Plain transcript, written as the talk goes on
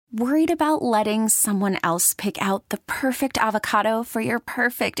Worried about letting someone else pick out the perfect avocado for your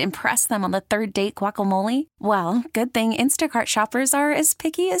perfect impress them on the third date guacamole? Well, good thing Instacart shoppers are as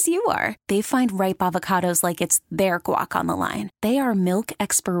picky as you are. They find ripe avocados like it's their guac on the line. They are milk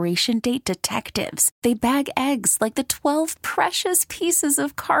expiration date detectives. They bag eggs like the 12 precious pieces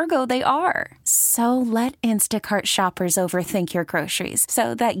of cargo they are. So let Instacart shoppers overthink your groceries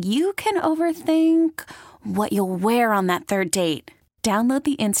so that you can overthink what you'll wear on that third date. Download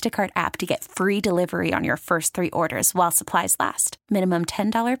the Instacart app to get free delivery on your first 3 orders while supplies last. Minimum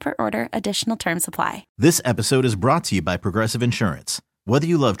 $10 per order. Additional terms apply. This episode is brought to you by Progressive Insurance. Whether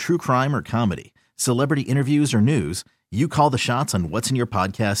you love true crime or comedy, celebrity interviews or news, you call the shots on what's in your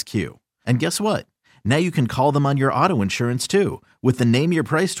podcast queue. And guess what? Now you can call them on your auto insurance too with the Name Your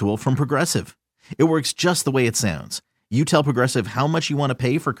Price tool from Progressive. It works just the way it sounds. You tell Progressive how much you want to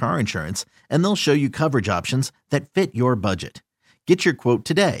pay for car insurance, and they'll show you coverage options that fit your budget. Get your quote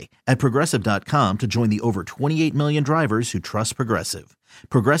today at Progressive.com to join the over 28 million drivers who trust Progressive.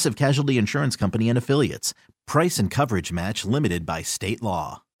 Progressive Casualty Insurance Company and Affiliates. Price and coverage match limited by state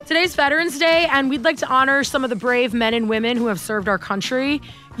law. Today's Veterans Day, and we'd like to honor some of the brave men and women who have served our country.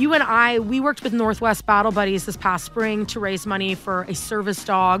 You and I, we worked with Northwest Battle Buddies this past spring to raise money for a service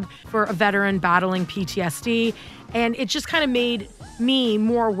dog for a veteran battling PTSD. And it just kind of made me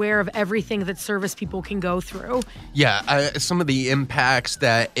more aware of everything that service people can go through. Yeah, some of the impacts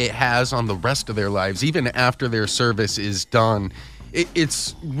that it has on the rest of their lives, even after their service is done.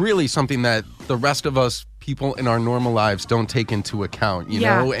 It's really something that the rest of us people in our normal lives don't take into account, you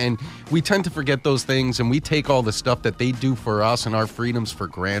know? And we tend to forget those things, and we take all the stuff that they do for us and our freedoms for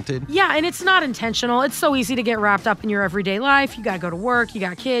granted. Yeah, and it's not intentional. It's so easy to get wrapped up in your everyday life. You got to go to work, you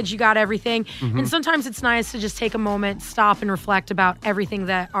got kids, you got everything. Mm-hmm. And sometimes it's nice to just take a moment, stop and reflect about everything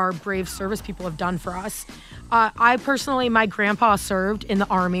that our brave service people have done for us. I personally, my grandpa served in the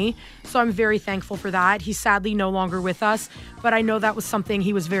Army, so I'm very thankful for that. He's sadly no longer with us, but I know that was something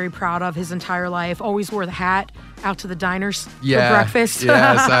he was very proud of his entire life. Always wore the hat out to the diners for breakfast.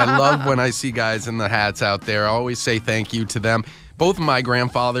 Yes, I love when I see guys in the hats out there. I always say thank you to them. Both of my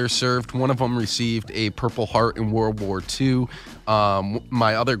grandfathers served. One of them received a Purple Heart in World War II.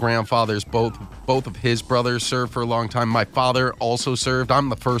 My other grandfathers, both of his brothers served for a long time. My father also served. I'm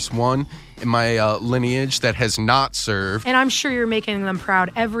the first one in my lineage that has not served. And I'm sure you're making them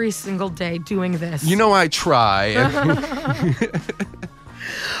proud every single day doing this. You know I try.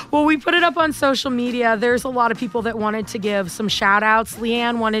 Well, we put it up on social media. There's a lot of people that wanted to give some shout outs.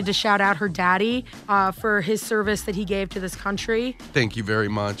 Leanne wanted to shout out her daddy for his service that he gave to this country. Thank you very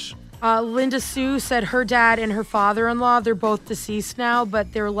much. Linda Sue said her dad and her father-in-law, they're both deceased now,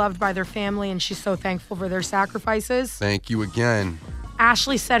 but they're loved by their family, and she's so thankful for their sacrifices. Thank you again.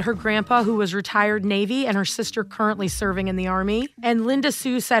 Ashley said her grandpa, who was retired Navy, and her sister currently serving in the Army. And Linda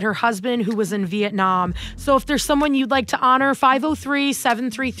Sue said her husband, who was in Vietnam. So if there's someone you'd like to honor,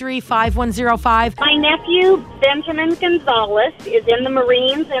 503-733-5105. My nephew, Benjamin Gonzalez, is in the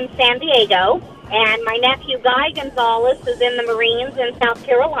Marines in San Diego. And my nephew, Guy Gonzalez, is in the Marines in South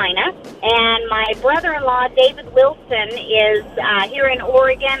Carolina. And my brother-in-law, David Wilson, is here in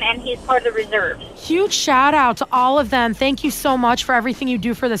Oregon, and he's part of the reserves. Huge shout out to all of them. Thank you so much for everything you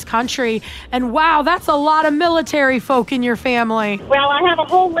do for this country. And wow, that's a lot of military folk in your family. Well, I have a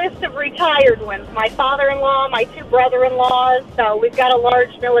whole list of retired ones. My father-in-law, my 2 brother-in-laws. So we've got a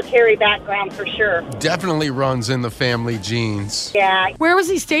large military background for sure. Definitely runs in the family genes. Yeah. Where was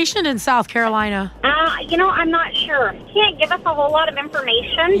he stationed in South Carolina? I'm not sure. He can't give us a whole lot of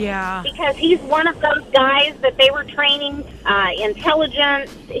information. Yeah. Because he's one of those guys that they were training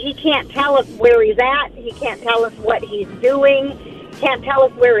intelligence. He can't tell us where he's at. He can't tell us what he's doing. Can't tell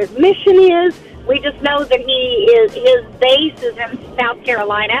us where his mission is. We just know that his base is in South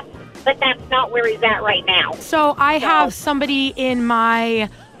Carolina, but that's not where he's at right now. So I have somebody in my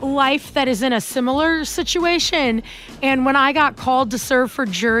life that is in a similar situation, and when I got called to serve for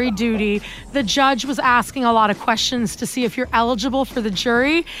jury duty, the judge was asking a lot of questions to see if you're eligible for the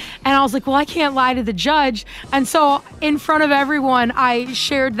jury, and I was like, well, I can't lie to the judge. And so in front of everyone, I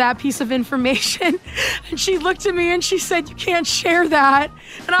shared that piece of information, and she looked at me and she said, you can't share that.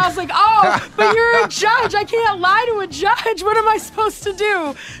 And I was like, oh, but you're a judge. I can't lie to a judge. What am I supposed to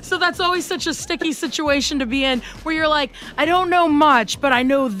do? So that's always such a sticky situation to be in, where you're like, I don't know much, but I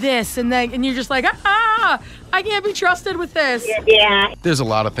know this, and you're just like, I can't be trusted with this. Yeah. There's a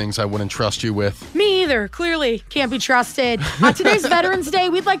lot of things I wouldn't trust you with. Me either. Clearly can't be trusted. Today's Veterans Day.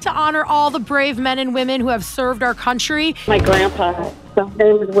 We'd like to honor all the brave men and women who have served our country. My grandpa, his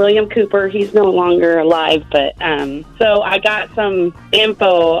name was William Cooper. He's no longer alive, but so I got some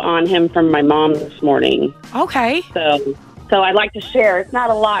info on him from my mom this morning. Okay. So So I'd like to share. It's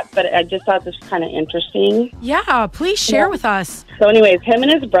not a lot, but I just thought this was kind of interesting. Yeah, please share with us. So anyways, him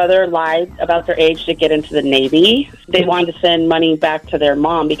and his brother lied about their age to get into the Navy. They wanted to send money back to their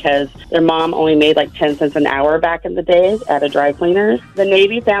mom because their mom only made like 10 cents an hour back in the day at a dry cleaner's. The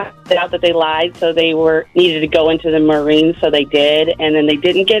Navy found out that they lied, so they needed to go into the Marines, so they did. And then they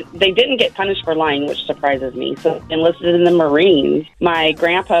didn't get punished for lying, which surprises me. So they enlisted in the Marines. My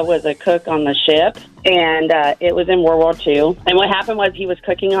grandpa was a cook on the ship, and it was in World War II. And what happened was he was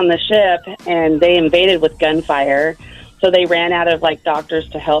cooking on the ship, and they invaded with gunfire. So they ran out of like doctors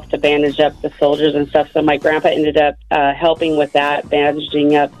to help to bandage up the soldiers and stuff. So my grandpa ended up helping with that,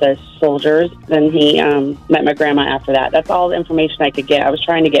 bandaging up the soldiers. Then he met my grandma after that. That's all the information I could get. I was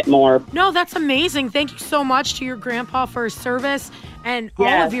trying to get more. No, that's amazing. Thank you so much to your grandpa for his service and all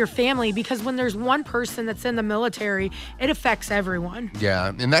of your family, because when there's one person that's in the military, it affects everyone.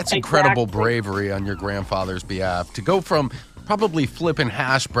 Yeah, and that's incredible bravery on your grandfather's behalf to go from probably flipping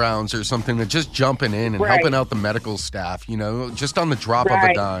hash browns or something to just jumping in and helping out the medical staff, just on the drop of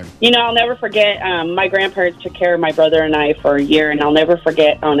a dime. I'll never forget, my grandparents took care of my brother and I for a year, and I'll never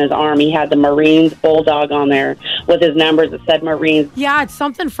forget on his arm, he had the Marines Bulldog on there with his numbers that said Marines. Yeah, it's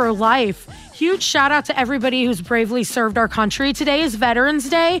something for life. Huge shout out to everybody who's bravely served our country. Today is Veterans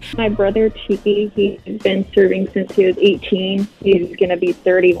Day. My brother, Cheeky, he's been serving since he was 18. He's going to be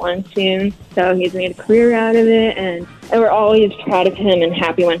 31 soon. So he's made a career out of it. And we're always proud of him and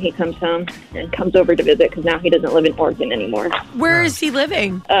happy when he comes home and comes over to visit, because now he doesn't live in Oregon anymore. Where is he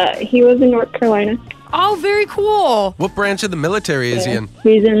living? He lives in North Carolina. Oh, very cool. What branch of the military is he in?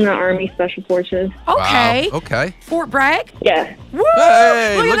 He's in the Army Special Forces. Okay. Wow. Okay. Fort Bragg? Yeah. Woo!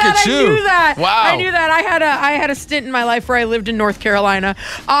 Hey, look at that. you. I knew that. Wow. I knew that. I had a stint in my life where I lived in North Carolina.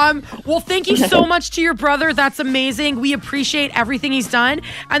 Well, thank you so much to your brother. That's amazing. We appreciate everything he's done.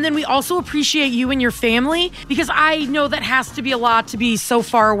 And then we also appreciate you and your family, because I know that has to be a lot to be so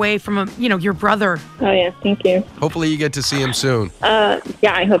far away from, your brother. Oh, yeah. Thank you. Hopefully you get to see him soon. Yeah,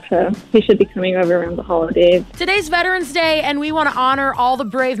 I hope so. He should be coming over around the holidays. Today's Veterans Day, and we want to honor all the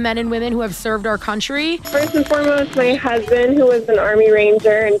brave men and women who have served our country. First and foremost, my husband, who was an Army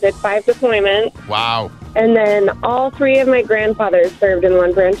Ranger and did 5 deployments. Wow. And then all 3 of my grandfathers served in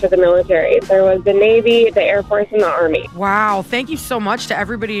one branch of the military. There was the Navy, the Air Force, and the Army. Wow. Thank you so much to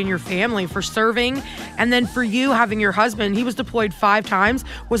everybody in your family for serving. And then for you having your husband, he was deployed 5 times.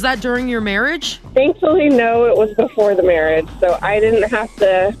 Was that during your marriage? Thankfully, no, it was before the marriage, so I didn't have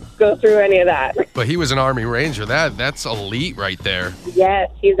to go through any of that. But he was an Army Ranger. That's elite right there.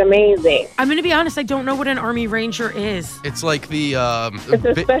 Yes, he's amazing. I'm going to be honest, I don't know what an Army Ranger is. It's like the... It's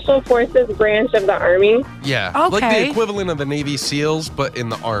a Special Forces branch of the Army. Yeah. Okay. Like the equivalent of the Navy SEALs, but in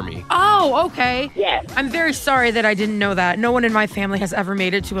the Army. Oh, okay. Yes. I'm very sorry that I didn't know that. No one in my family has ever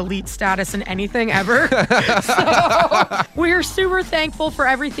made it to elite status in anything ever. So we're super thankful for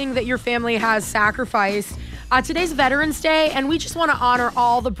everything that your family has sacrificed. Today's Veterans Day, and we just want to honor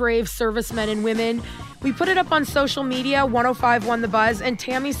all the brave servicemen and women. We put it up on social media, 105.1 The Buzz, and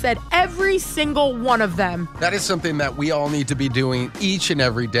Tammy said every single one of them. That is something that we all need to be doing each and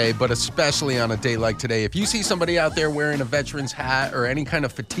every day, but especially on a day like today. If you see somebody out there wearing a veteran's hat or any kind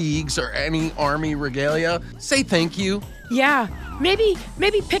of fatigues or any Army regalia, say thank you. Yeah, maybe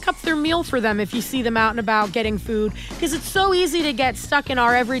pick up their meal for them if you see them out and about getting food, because it's so easy to get stuck in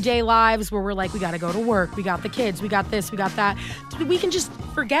our everyday lives where we're like, we got to go to work, we got the kids, we got this, we got that. We can just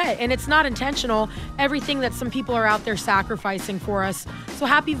forget, and it's not intentional, everything that some people are out there sacrificing for us. So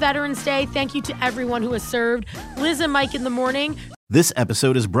happy Veterans Day. Thank you to everyone who has served. Liz and Mike in the morning. This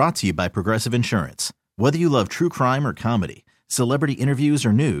episode is brought to you by Progressive Insurance. Whether you love true crime or comedy, celebrity interviews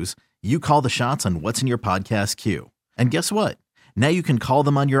or news, you call the shots on what's in your podcast queue. And guess what? Now you can call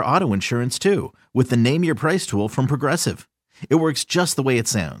them on your auto insurance too with the Name Your Price tool from Progressive. It works just the way it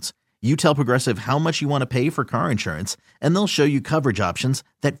sounds. You tell Progressive how much you want to pay for car insurance, and they'll show you coverage options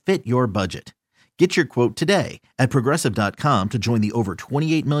that fit your budget. Get your quote today at Progressive.com to join the over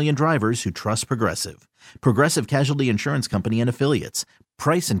 28 million drivers who trust Progressive. Progressive Casualty Insurance Company and Affiliates.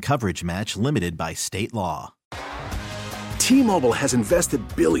 Price and coverage match limited by state law. T-Mobile has invested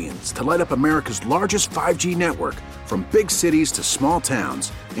billions to light up America's largest 5G network, from big cities to small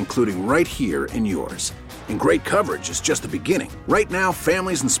towns, including right here in yours. And great coverage is just the beginning. Right now,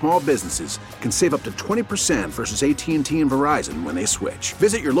 families and small businesses can save up to 20% versus AT&T and Verizon when they switch.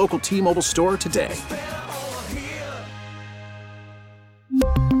 Visit your local T-Mobile store today.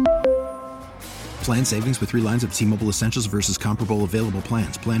 Plan savings with 3 lines of T-Mobile Essentials versus comparable available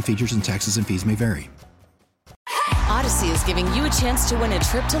plans. Plan features and taxes and fees may vary. Odyssey is giving you a chance to win a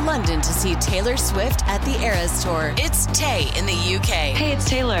trip to London to see Taylor Swift at the Eras Tour. It's Tay in the UK. Hey, it's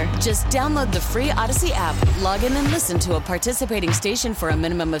Taylor. Just download the free Odyssey app, log in and listen to a participating station for a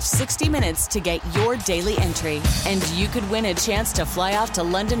minimum of 60 minutes to get your daily entry. And you could win a chance to fly off to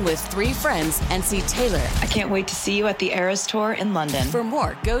London with 3 friends and see Taylor. I can't wait to see you at the Eras Tour in London. For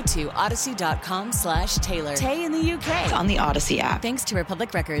more, go to odyssey.com/Taylor. Tay in the UK. It's on the Odyssey app. Thanks to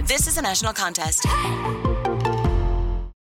Republic Records. This is a national contest.